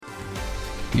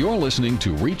You're listening to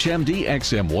ReachMD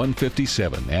XM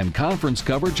 157 and conference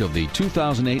coverage of the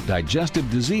 2008 Digestive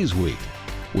Disease Week,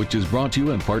 which is brought to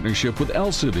you in partnership with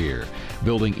Elsevier,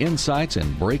 building insights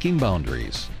and breaking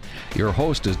boundaries. Your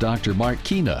host is Dr. Mark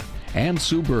Kina and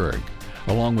Sue Berg,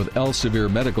 along with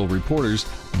Elsevier medical reporters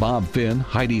Bob Finn,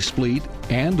 Heidi Spleet,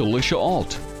 and Alicia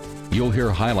Alt. You'll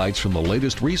hear highlights from the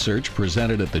latest research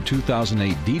presented at the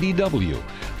 2008 DDW,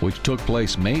 which took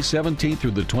place May 17th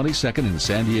through the 22nd in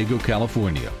San Diego,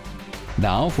 California.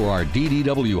 Now for our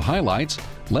DDW highlights,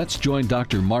 let's join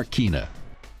Dr. Mark Kina.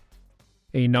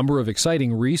 A number of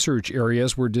exciting research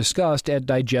areas were discussed at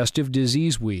Digestive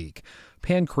Disease Week.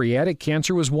 Pancreatic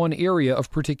cancer was one area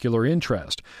of particular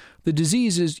interest. The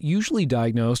disease is usually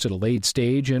diagnosed at a late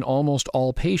stage, and almost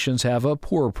all patients have a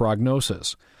poor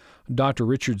prognosis. Dr.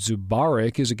 Richard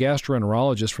Zubarek is a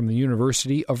gastroenterologist from the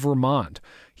University of Vermont.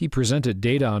 He presented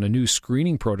data on a new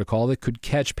screening protocol that could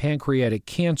catch pancreatic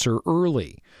cancer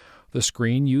early. The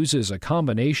screen uses a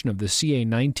combination of the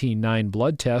CA19-9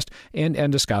 blood test and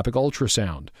endoscopic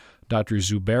ultrasound. Dr.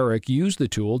 Zubarek used the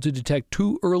tool to detect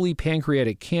 2 early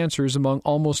pancreatic cancers among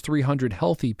almost 300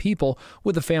 healthy people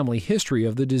with a family history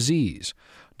of the disease.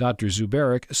 Dr.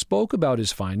 Zubarek spoke about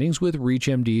his findings with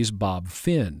ReachMD's Bob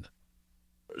Finn.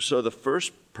 So the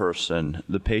first person,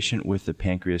 the patient with the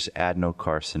pancreas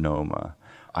adenocarcinoma,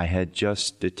 I had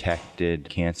just detected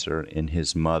cancer in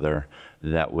his mother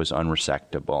that was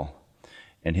unresectable.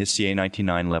 And his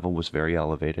CA19-9 level was very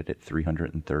elevated at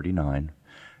 339.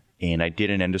 And I did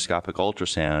an endoscopic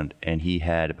ultrasound, and he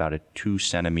had about a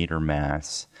 2-centimeter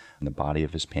mass in the body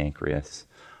of his pancreas,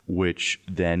 which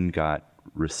then got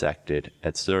resected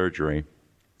at surgery.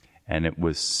 And it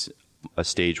was a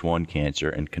stage 1 cancer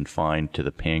and confined to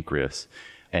the pancreas.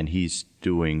 And he's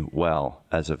doing well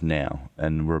as of now.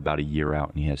 And we're about a year out,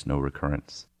 and he has no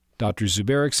recurrence. Dr.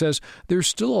 Zubarek says there's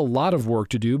still a lot of work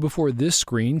to do before this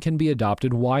screen can be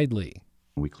adopted widely.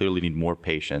 We clearly need more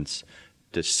patients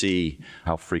to see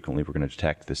how frequently we're going to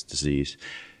detect this disease.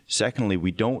 Secondly,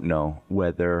 we don't know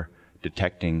whether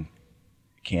detecting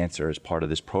cancer as part of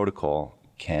this protocol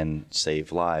can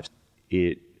save lives.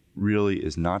 It really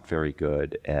is not very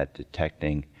good at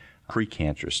detecting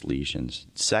precancerous lesions.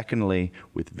 Secondly,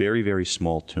 with very, very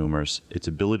small tumors, its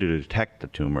ability to detect the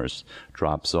tumors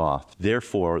drops off.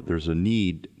 Therefore, there's a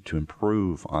need to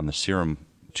improve on the serum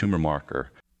tumor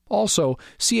marker. Also,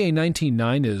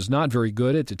 CA19-9 is not very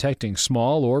good at detecting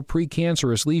small or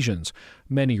precancerous lesions.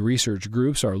 Many research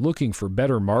groups are looking for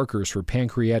better markers for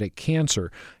pancreatic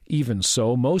cancer. Even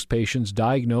so, most patients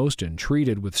diagnosed and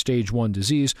treated with stage 1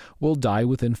 disease will die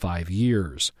within 5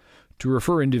 years. To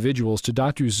refer individuals to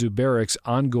Dr. Zubarek's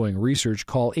ongoing research,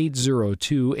 call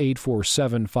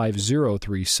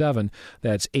 802-847-5037.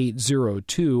 That's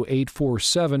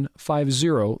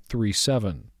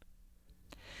 802-847-5037.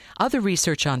 Other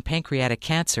research on pancreatic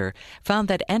cancer found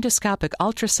that endoscopic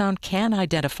ultrasound can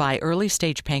identify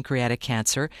early-stage pancreatic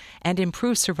cancer and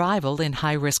improve survival in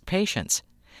high-risk patients.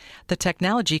 The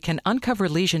technology can uncover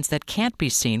lesions that can't be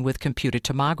seen with computed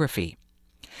tomography.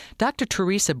 Dr.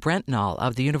 Teresa Brentnall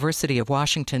of the University of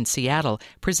Washington, Seattle,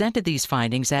 presented these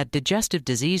findings at Digestive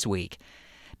Disease Week.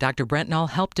 Dr. Brentnall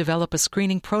helped develop a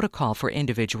screening protocol for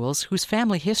individuals whose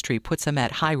family history puts them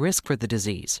at high risk for the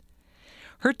disease.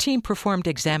 Her team performed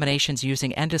examinations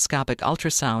using endoscopic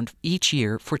ultrasound each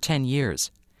year for 10 years.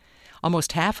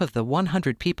 Almost half of the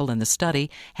 100 people in the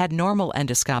study had normal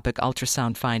endoscopic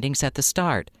ultrasound findings at the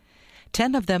start.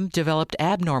 10 of them developed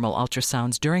abnormal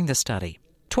ultrasounds during the study.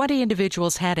 20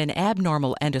 individuals had an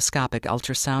abnormal endoscopic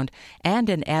ultrasound and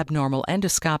an abnormal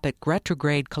endoscopic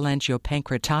retrograde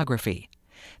cholangiopancreatography.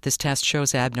 This test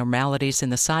shows abnormalities in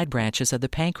the side branches of the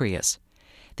pancreas.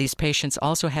 These patients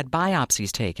also had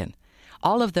biopsies taken.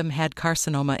 All of them had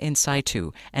carcinoma in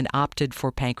situ and opted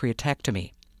for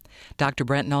pancreatectomy. Dr.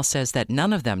 Brentnall says that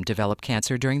none of them developed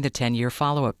cancer during the 10-year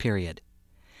follow-up period.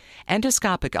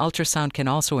 Endoscopic ultrasound can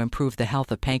also improve the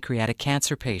health of pancreatic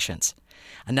cancer patients.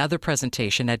 Another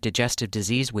presentation at Digestive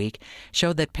Disease Week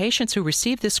showed that patients who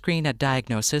received the screen at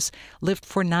diagnosis lived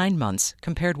for 9 months,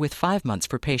 compared with 5 months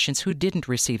for patients who didn't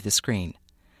receive the screen.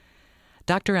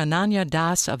 Dr. Ananya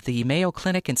Das of the Mayo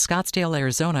Clinic in Scottsdale,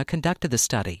 Arizona, conducted the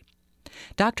study.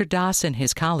 Dr. Das and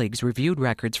his colleagues reviewed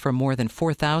records from more than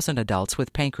 4,000 adults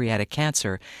with pancreatic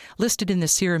cancer listed in the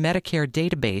SEER Medicare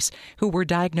database who were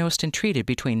diagnosed and treated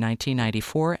between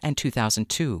 1994 and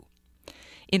 2002.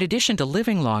 In addition to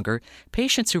living longer,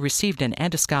 patients who received an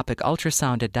endoscopic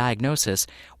ultrasound at diagnosis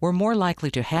were more likely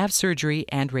to have surgery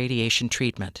and radiation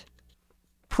treatment.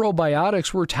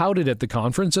 Probiotics were touted at the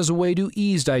conference as a way to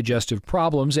ease digestive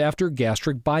problems after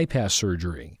gastric bypass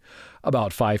surgery.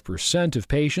 About 5% of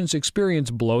patients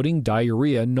experience bloating,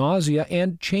 diarrhea, nausea,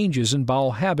 and changes in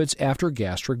bowel habits after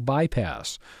gastric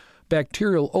bypass.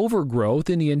 Bacterial overgrowth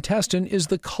in the intestine is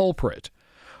the culprit.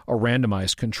 A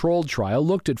randomized controlled trial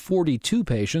looked at 42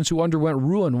 patients who underwent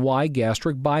Roux-en-Y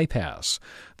gastric bypass.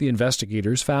 The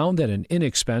investigators found that an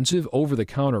inexpensive,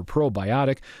 over-the-counter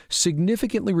probiotic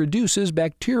significantly reduces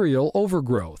bacterial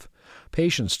overgrowth.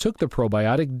 Patients took the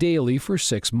probiotic daily for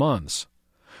 6 months.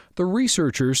 The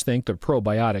researchers think the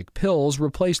probiotic pills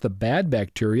replace the bad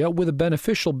bacteria with a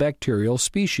beneficial bacterial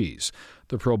species.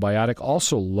 The probiotic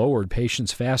also lowered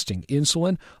patients' fasting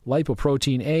insulin,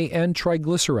 lipoprotein A, and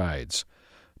triglycerides.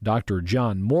 Dr.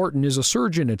 John Morton is a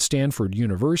surgeon at Stanford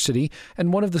University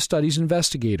and one of the study's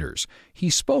investigators. He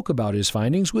spoke about his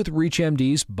findings with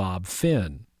ReachMD's Bob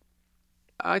Finn.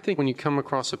 I think when you come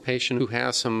across a patient who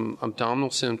has some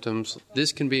abdominal symptoms,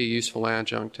 this can be a useful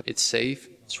adjunct. It's safe,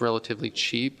 it's relatively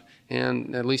cheap,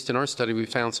 and at least in our study, we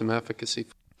found some efficacy.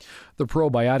 The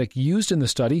probiotic used in the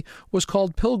study was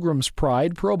called Pilgrim's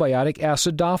Pride Probiotic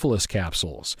Acidophilus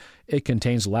capsules. It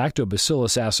contains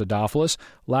Lactobacillus acidophilus,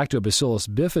 Lactobacillus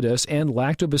bifidus, and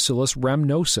Lactobacillus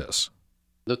rhamnosus.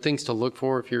 The things to look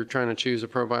for if you're trying to choose a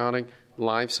probiotic: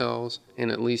 live cells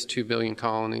and at least 2 billion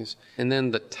colonies. And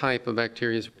then the type of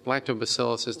bacteria.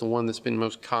 Lactobacillus is the one that's been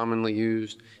most commonly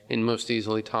used and most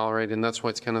easily tolerated, and that's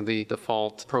why it's kind of the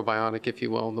default probiotic, if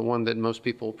you will, the one that most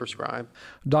people prescribe.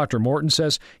 Dr. Morton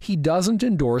says he doesn't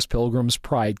endorse Pilgrim's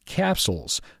Pride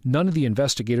capsules. None of the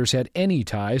investigators had any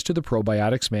ties to the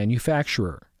probiotics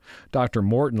manufacturer. Dr.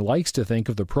 Morton likes to think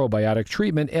of the probiotic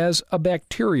treatment as a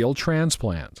bacterial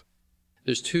transplant.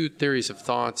 There's two theories of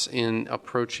thoughts in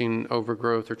approaching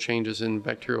overgrowth or changes in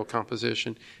bacterial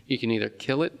composition. You can either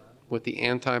kill it with the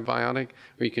antibiotic,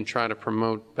 or you can try to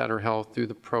promote better health through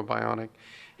the probiotic.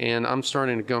 And I'm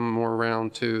starting to go more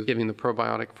around to giving the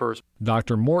probiotic first.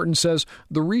 Dr. Morton says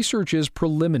the research is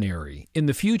preliminary. In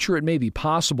the future, it may be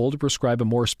possible to prescribe a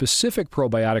more specific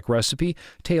probiotic recipe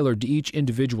tailored to each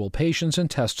individual patient's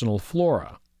intestinal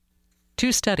flora.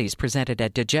 2 studies presented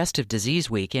at Digestive Disease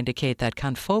Week indicate that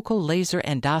confocal laser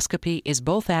endoscopy is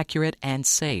both accurate and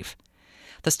safe.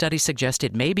 The study suggests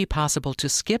it may be possible to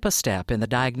skip a step in the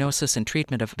diagnosis and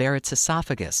treatment of Barrett's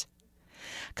esophagus.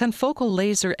 Confocal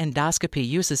laser endoscopy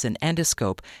uses an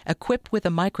endoscope equipped with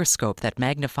a microscope that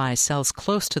magnifies cells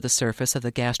close to the surface of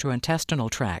the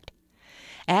gastrointestinal tract.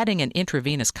 Adding an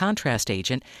intravenous contrast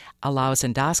agent allows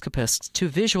endoscopists to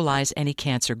visualize any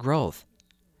cancer growth.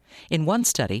 In one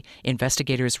study,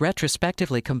 investigators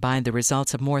retrospectively combined the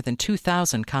results of more than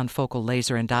 2,000 confocal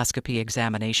laser endoscopy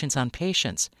examinations on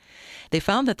patients. They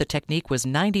found that the technique was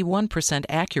 91%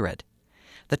 accurate.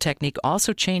 The technique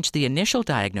also changed the initial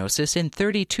diagnosis in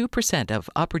 32% of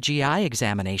upper GI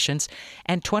examinations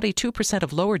and 22%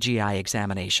 of lower GI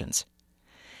examinations.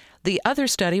 The other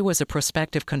study was a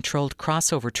prospective controlled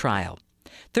crossover trial.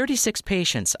 36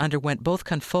 patients underwent both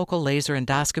confocal laser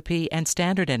endoscopy and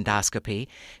standard endoscopy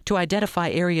to identify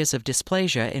areas of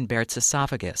dysplasia in Barrett's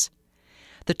esophagus.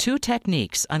 The 2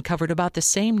 techniques uncovered about the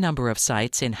same number of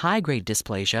sites in high-grade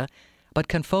dysplasia, but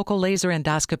confocal laser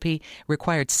endoscopy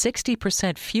required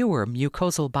 60% fewer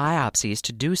mucosal biopsies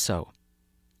to do so.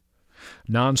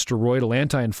 Non-steroidal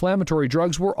anti-inflammatory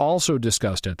drugs were also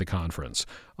discussed at the conference.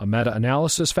 A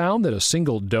meta-analysis found that a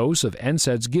single dose of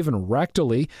NSAIDs given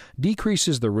rectally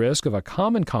decreases the risk of a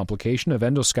common complication of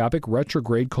endoscopic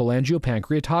retrograde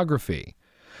cholangiopancreatography.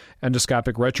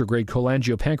 Endoscopic retrograde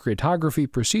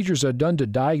cholangiopancreatography procedures are done to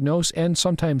diagnose and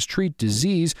sometimes treat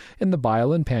disease in the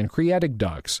bile and pancreatic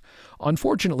ducts.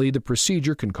 Unfortunately, the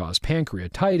procedure can cause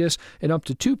pancreatitis in up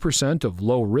to 2% of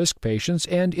low-risk patients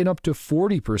and in up to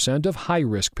 40% of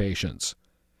high-risk patients.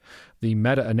 The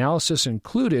meta-analysis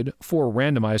included 4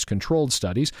 randomized controlled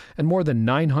studies and more than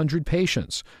 900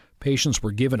 patients. Patients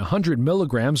were given 100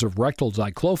 milligrams of rectal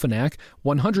diclofenac,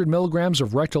 100 milligrams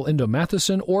of rectal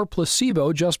indomethacin, or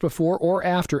placebo just before or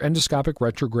after endoscopic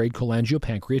retrograde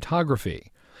cholangiopancreatography.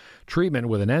 Treatment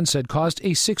with an NSAID caused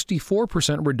a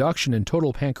 64% reduction in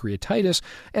total pancreatitis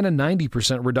and a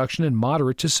 90% reduction in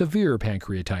moderate to severe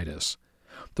pancreatitis.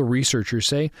 The researchers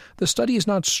say the study is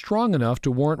not strong enough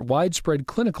to warrant widespread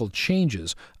clinical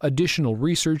changes. Additional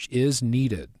research is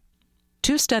needed.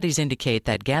 2 studies indicate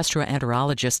that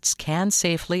gastroenterologists can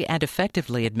safely and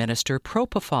effectively administer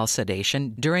propofol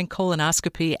sedation during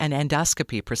colonoscopy and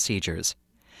endoscopy procedures.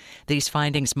 These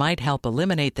findings might help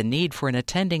eliminate the need for an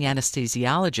attending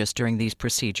anesthesiologist during these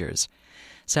procedures.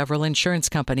 Several insurance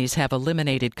companies have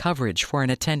eliminated coverage for an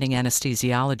attending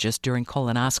anesthesiologist during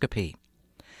colonoscopy.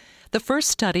 The first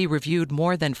study reviewed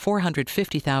more than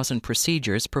 450,000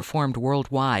 procedures performed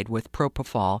worldwide with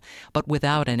propofol, but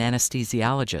without an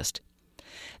anesthesiologist.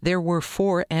 There were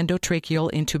 4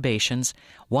 endotracheal intubations,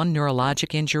 1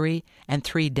 neurologic injury, and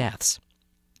 3 deaths.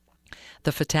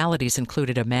 The fatalities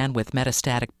included a man with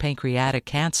metastatic pancreatic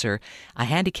cancer, a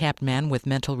handicapped man with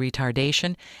mental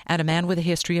retardation, and a man with a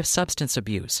history of substance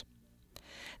abuse.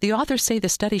 The authors say the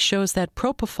study shows that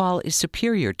propofol is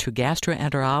superior to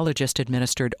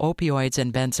gastroenterologist-administered opioids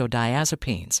and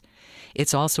benzodiazepines.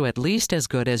 It's also at least as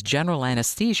good as general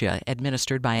anesthesia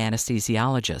administered by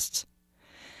anesthesiologists.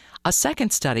 A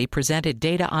second study presented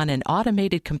data on an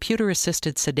automated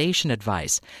computer-assisted sedation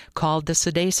device called the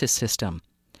Sedasis system.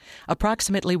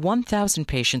 Approximately 1,000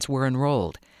 patients were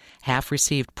enrolled. Half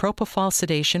received propofol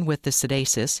sedation with the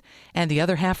Sedasis, and the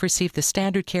other half received the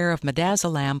standard care of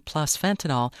midazolam plus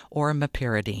fentanyl or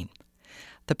meperidine.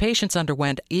 The patients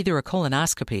underwent either a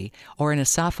colonoscopy or an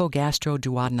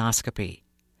esophagogastroduodenoscopy.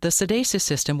 The Sedasis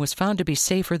system was found to be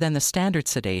safer than the standard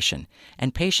sedation,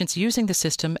 and patients using the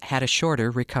system had a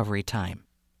shorter recovery time.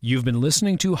 You've been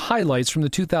listening to highlights from the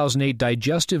 2008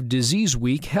 Digestive Disease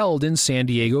Week held in San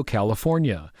Diego,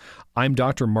 California. I'm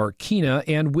Dr. Mark Kina,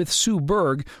 and with Sue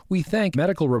Berg, we thank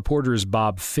medical reporters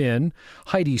Bob Finn,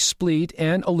 Heidi Spleet,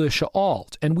 and Alicia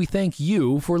Alt, and we thank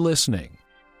you for listening.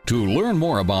 To learn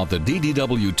more about the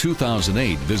DDW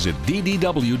 2008, visit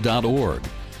ddw.org.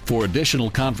 For additional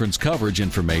conference coverage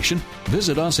information,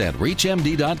 visit us at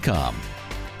reachmd.com.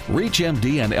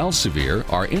 ReachMD and Elsevier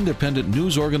are independent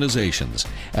news organizations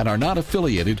and are not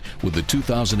affiliated with the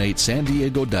 2008 San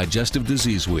Diego Digestive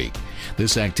Disease Week.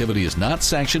 This activity is not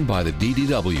sanctioned by the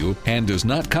DDW and does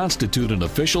not constitute an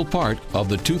official part of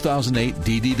the 2008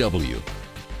 DDW.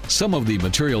 Some of the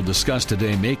material discussed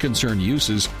today may concern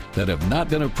uses that have not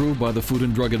been approved by the Food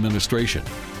and Drug Administration.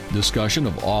 Discussion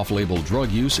of off-label drug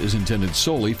use is intended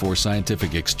solely for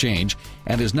scientific exchange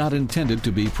and is not intended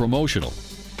to be promotional.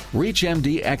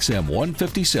 ReachMD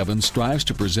XM157 strives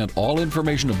to present all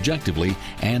information objectively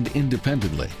and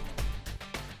independently.